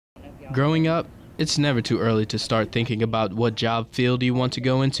Growing up, it's never too early to start thinking about what job field you want to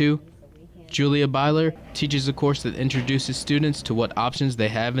go into. Julia Byler teaches a course that introduces students to what options they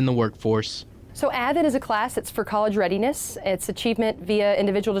have in the workforce. So AVID is a class that's for college readiness. It's achievement via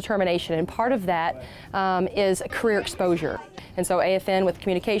individual determination, and part of that is career exposure. And so AFN with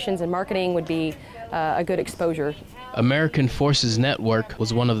communications and marketing would be a good exposure. American Forces Network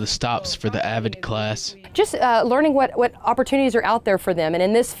was one of the stops for the AVID class. Just learning what opportunities are out there for them. And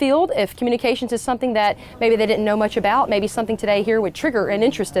in this field, if communications is something that maybe they didn't know much about, maybe something today here would trigger an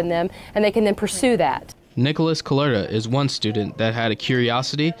interest in them, and they can then pursue that. Nicholas Colerta is one student that had a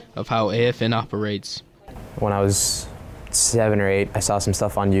curiosity of how AFN operates. When I was 7 or 8, I saw some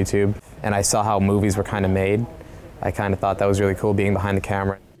stuff on YouTube, and I saw how movies were kind of made. I kind of thought that was really cool, being behind the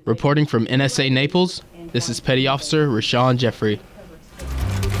camera. Reporting from NSA Naples, this is Petty Officer Rashawn Jeffrey.